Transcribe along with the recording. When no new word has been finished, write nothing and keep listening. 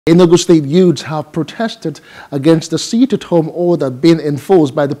Enugu State youths have protested against the sit-at-home order being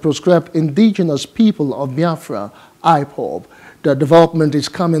enforced by the proscribed Indigenous People of Biafra, IPOB. The development is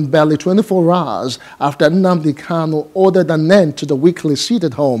coming barely 24 hours after Nnamdi Kanu ordered an end to the weekly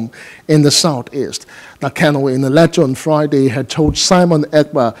sit-at-home in the southeast. The Kanu, in a letter on Friday, had told Simon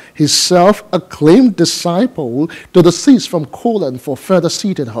Ekpa, his self-acclaimed disciple, to desist from calling for further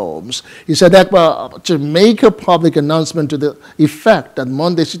sit-at-homes. He said Ekpa to make a public announcement to the effect that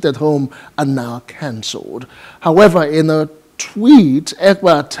Monday sit-at-home are now cancelled. However, in a tweet,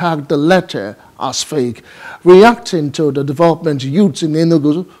 Ekpa attacked the letter as fake. Reacting to the development, youths in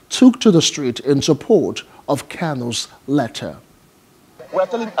Enugu took to the street in support of Kanu's letter. We are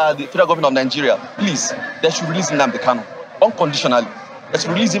telling the federal government of Nigeria, please, they should release Nnamdi Kanu unconditionally. Let's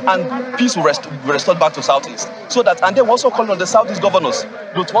release him and peace will be restored back to Southeast. So that, and then we also call on the Southeast governors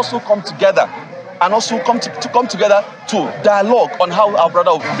to also come together and also come together to dialogue on how our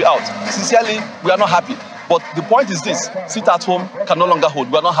brother will be out. Sincerely, we are not happy. But the point is this: sit at home can no longer hold.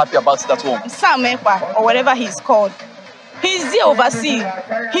 We are not happy about sit at home. Sam Ekpa, or whatever he's called, he's the overseas.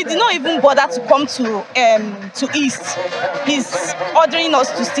 He did not even bother to come to East. He's ordering us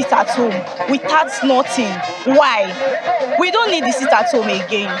to sit at home without nothing. Why? We don't need the sit at home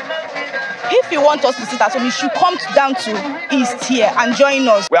again. If you want us to sit at home, you should come down to East here and join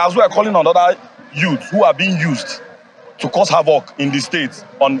us. As we are calling on other youths who are being used to cause havoc in the states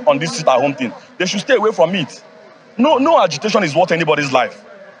on this sit-at-home thing, they should stay away from it. No agitation is worth anybody's life.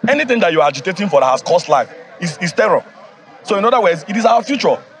 Anything that you are agitating for that has cost life is terror. So in other words, it is our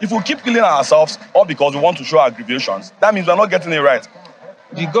future. If we keep killing ourselves all because we want to show our grievations, that means we're not getting it right.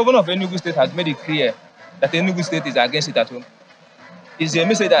 The governor of Enugu State has made it clear that Enugu State is against sit-at-home. It's a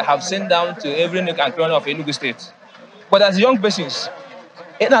message that I have sent down to every nook and corner of Enugu State. But as young persons,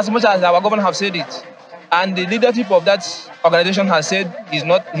 in as much as our governor have said it, and the leadership of that organization has said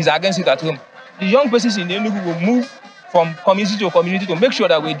he's against it at home, the young persons in Enugu will move from community to community to make sure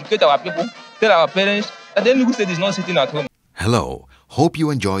that we educate our people, tell our parents that the Enugu State is not sitting at home. Hello, hope you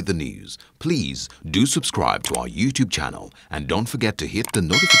enjoyed the news. Please do subscribe to our YouTube channel and don't forget to hit the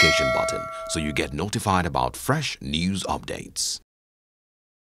notification button so you get notified about fresh news updates.